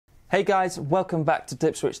Hey guys, welcome back to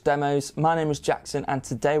Dipswitch Demos. My name is Jackson and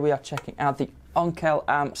today we are checking out the Onkel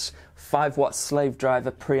amps 5-watt slave driver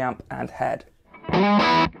preamp and head.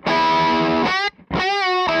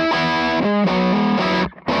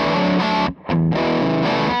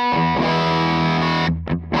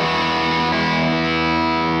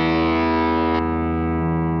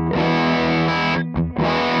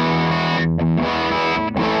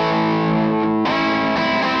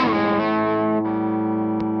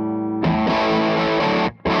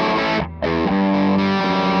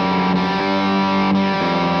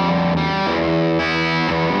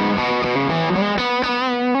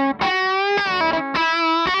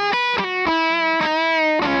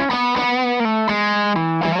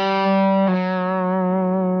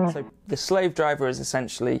 The slave driver is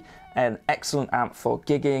essentially an excellent amp for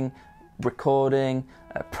gigging, recording,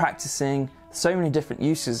 practicing, so many different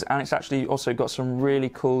uses, and it's actually also got some really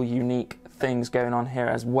cool, unique things going on here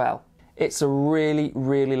as well. It's a really,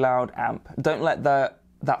 really loud amp. Don't let that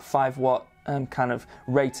 5-watt kind of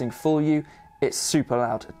rating fool you. It's super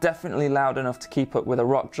loud, definitely loud enough to keep up with a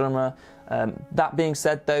rock drummer. That being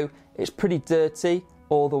said though, it's pretty dirty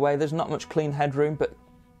all the way. There's not much clean headroom, but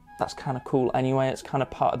that's kind of cool anyway. It's kind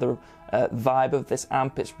of part of the vibe of this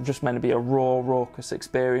amp. It's just meant to be a raw, raucous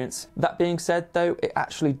experience. That being said though, it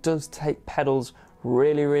actually does take pedals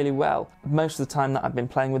really, really well. Most of the time that I've been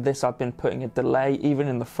playing with this, I've been putting a delay even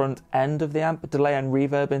in the front end of the amp, a delay and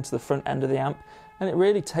reverb into the front end of the amp, and it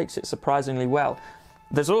really takes it surprisingly well.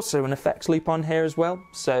 There's also an effects loop on here as well,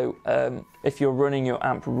 so if you're running your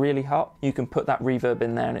amp really hot, you can put that reverb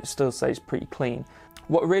in there and it still stays pretty clean.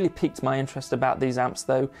 What really piqued my interest about these amps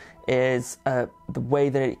though is the way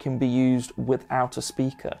that it can be used without a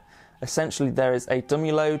speaker. Essentially there is a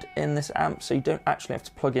dummy load in this amp, so you don't actually have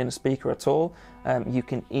to plug in a speaker at all. You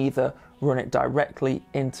can either run it directly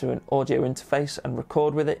into an audio interface and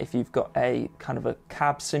record with it if you've got a kind of a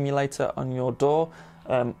cab simulator on your door,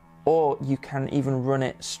 or you can even run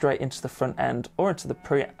it straight into the front end or into the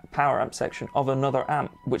power amp section of another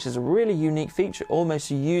amp, which is a really unique feature,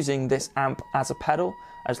 almost using this amp as a pedal,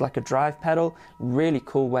 as like a drive pedal. Really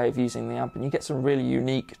cool way of using the amp, and you get some really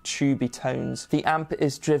unique tubey tones. The amp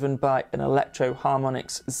is driven by an Electro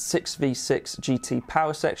Harmonix 6V6 GT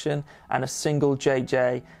power section and a single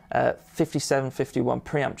JJ 5751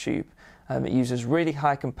 preamp tube. It uses really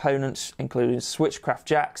high components, including switchcraft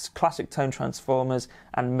jacks, classic tone transformers,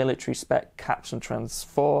 and military spec caps and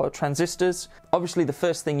transistors. Obviously, the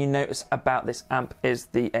first thing you notice about this amp is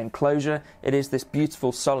the enclosure. It is this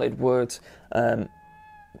beautiful solid wood,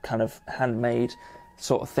 kind of handmade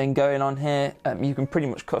sort of thing going on here. You can pretty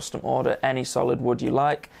much custom order any solid wood you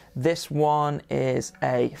like. This one is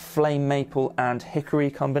a flame maple and hickory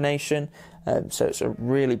combination, so it's a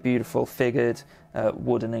really beautiful figured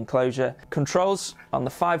wooden enclosure. Controls: on the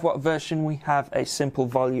 5-watt version we have a simple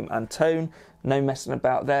volume and tone, no messing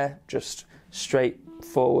about there, just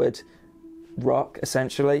straightforward rock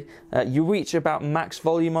essentially. You reach about max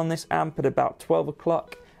volume on this amp at about 12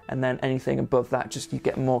 o'clock, and then anything above that, just you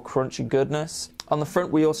get more crunchy goodness. On the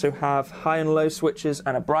front we also have high and low switches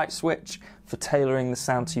and a bright switch for tailoring the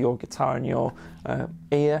sound to your guitar and your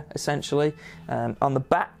ear essentially. On the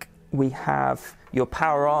back we have your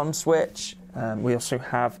power on switch. We also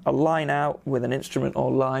have a line out with an instrument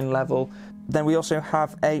or line level. Then we also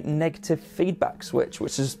have a negative feedback switch,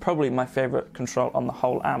 which is probably my favorite control on the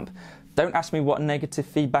whole amp. Don't ask me what negative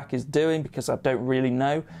feedback is doing because I don't really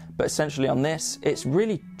know, but essentially on this, it's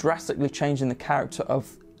really drastically changing the character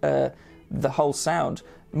of the whole sound.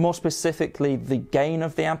 More specifically, the gain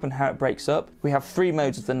of the amp and how it breaks up. We have 3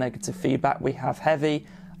 modes of the negative feedback. We have heavy,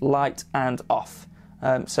 light, and off.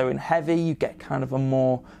 So in heavy, you get kind of a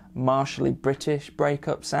more martially British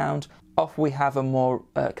breakup sound. Off we have a more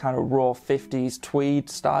kind of raw 50s tweed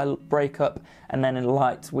style breakup, and then in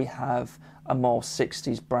light we have a more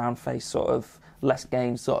 60s brown face sort of less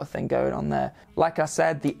gain sort of thing going on there. Like I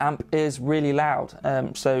said, the amp is really loud,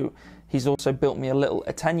 so he's also built me a little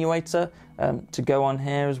attenuator to go on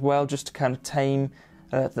here as well, just to kind of tame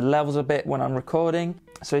the levels a bit when I'm recording.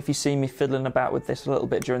 So if you see me fiddling about with this a little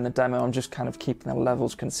bit during the demo, I'm just kind of keeping the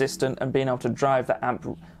levels consistent and being able to drive the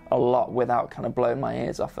amp a lot without kind of blowing my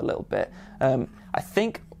ears off a little bit. I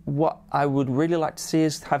think what I would really like to see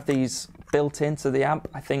is have these built into the amp.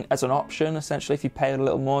 I think as an option, essentially, if you pay a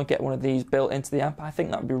little more, get one of these built into the amp. I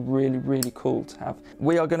think that would be really, really cool to have.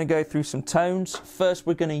 We are going to go through some tones. First,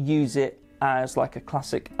 we're going to use it as like a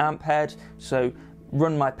classic amp head. So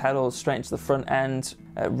run my pedals straight into the front end,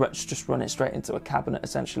 just run it straight into a cabinet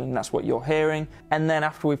essentially, and that's what you're hearing. And then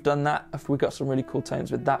after we've done that, after we've got some really cool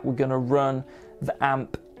tones with that, we're going to run the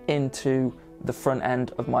amp into the front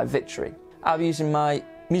end of my Victory. I'll be using my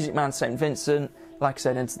Music Man St. Vincent, like I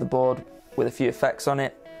said, into the board with a few effects on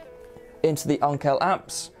it, into the Onkel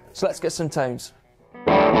amps. So let's get some tones.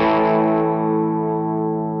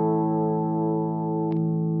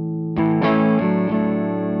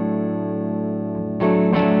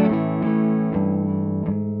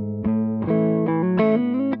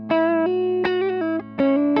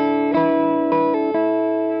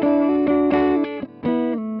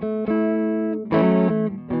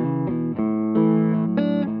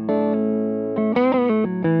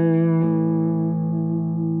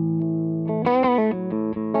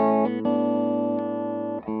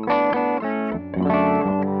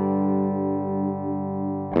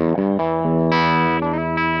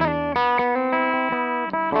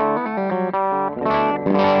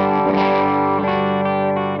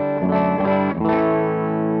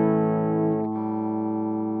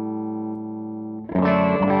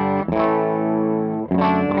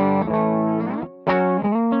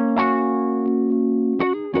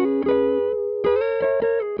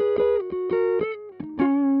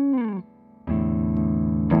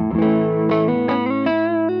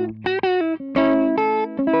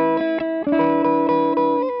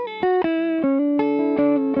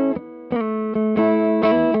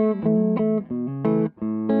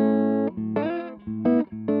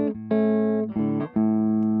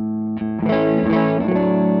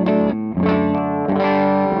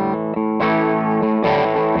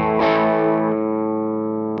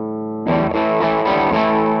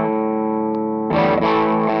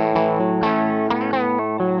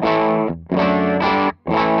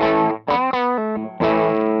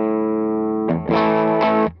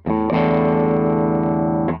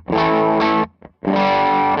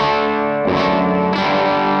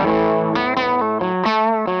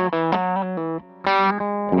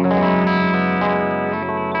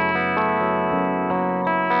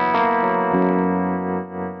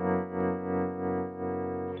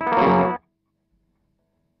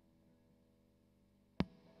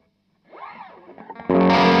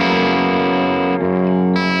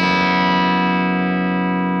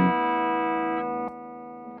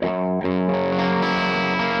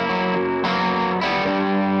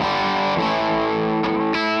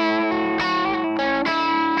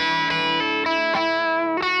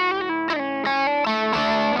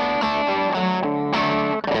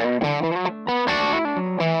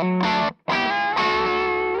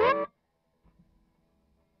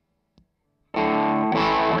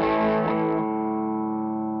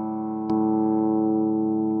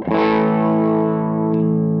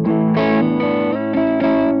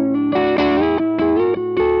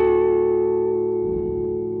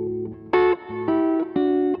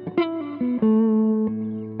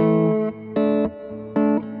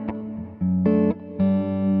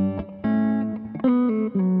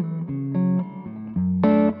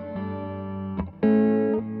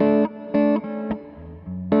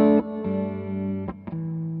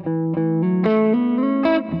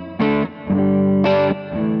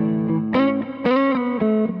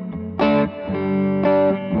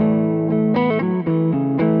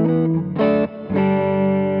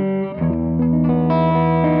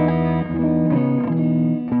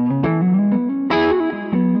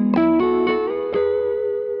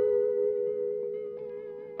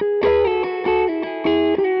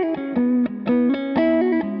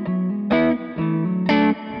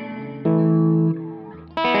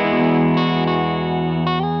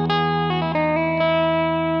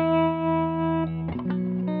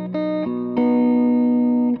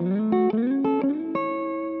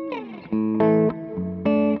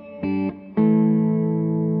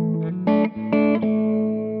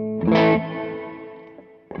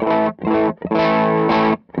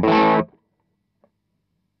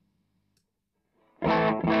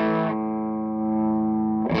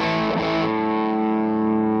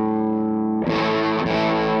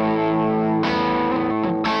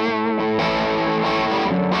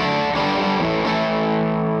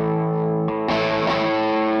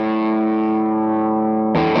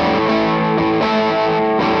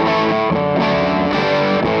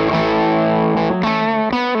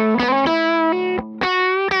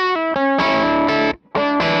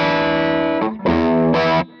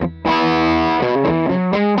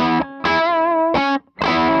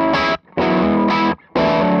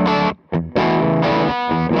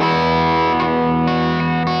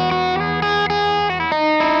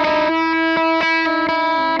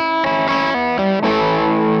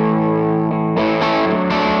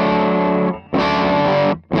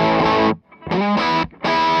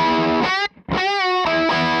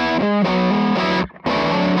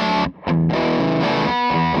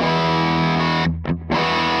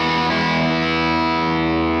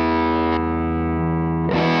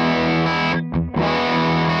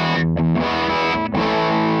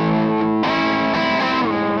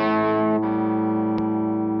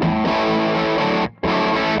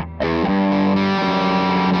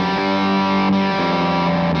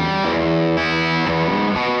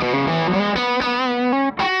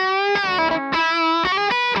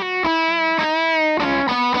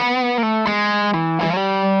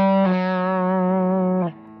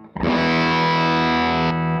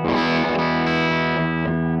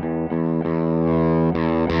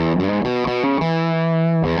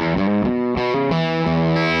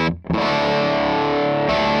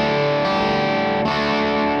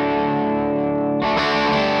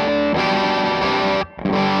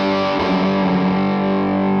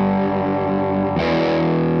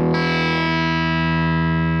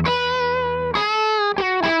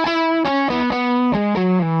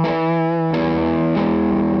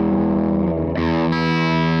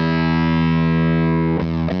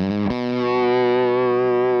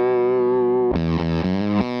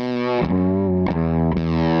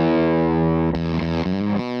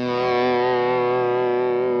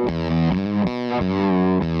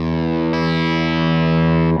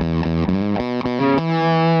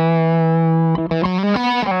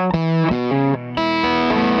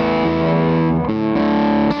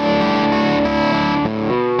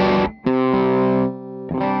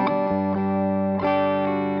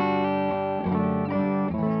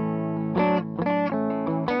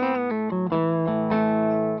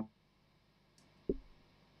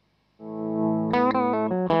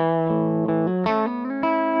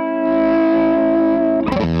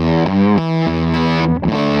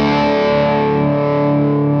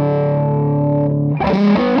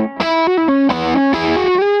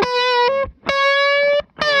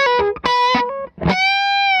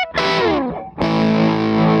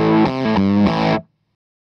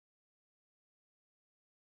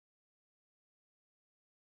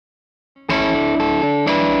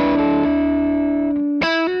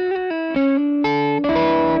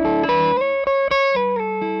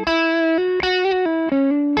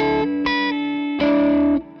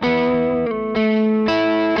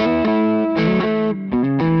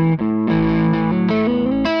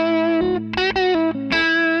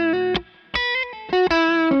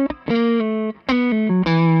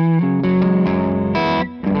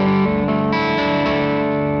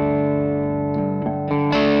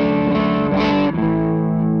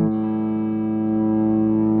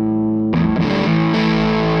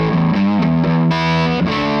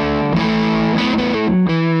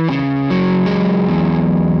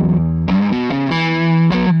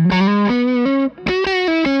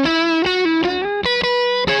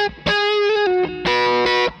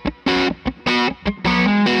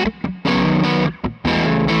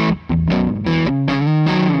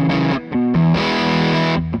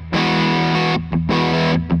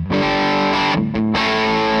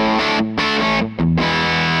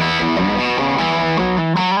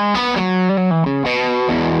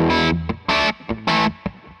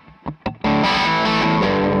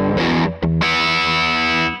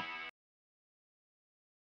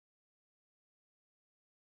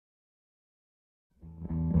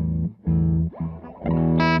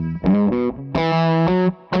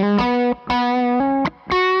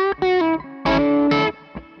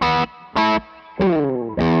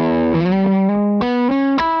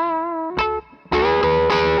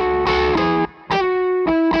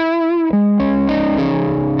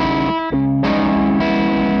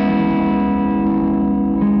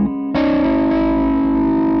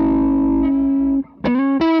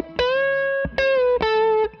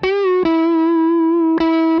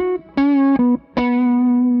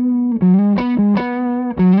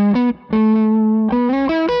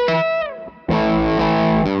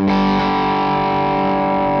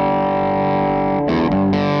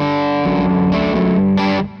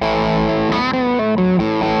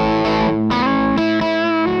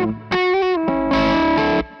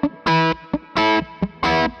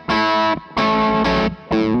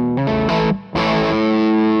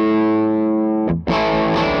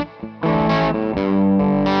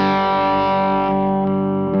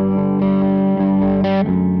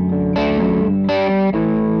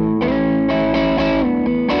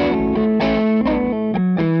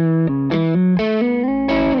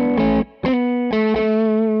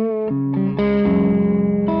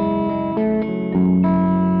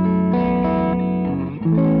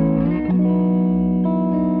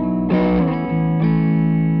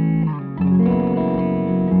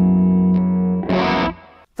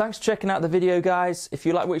 Thanks for checking out the video, guys. If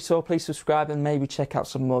you like what you saw, please subscribe and maybe check out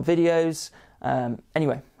some more videos.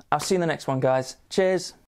 Anyway, I'll see you in the next one, guys.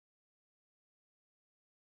 Cheers.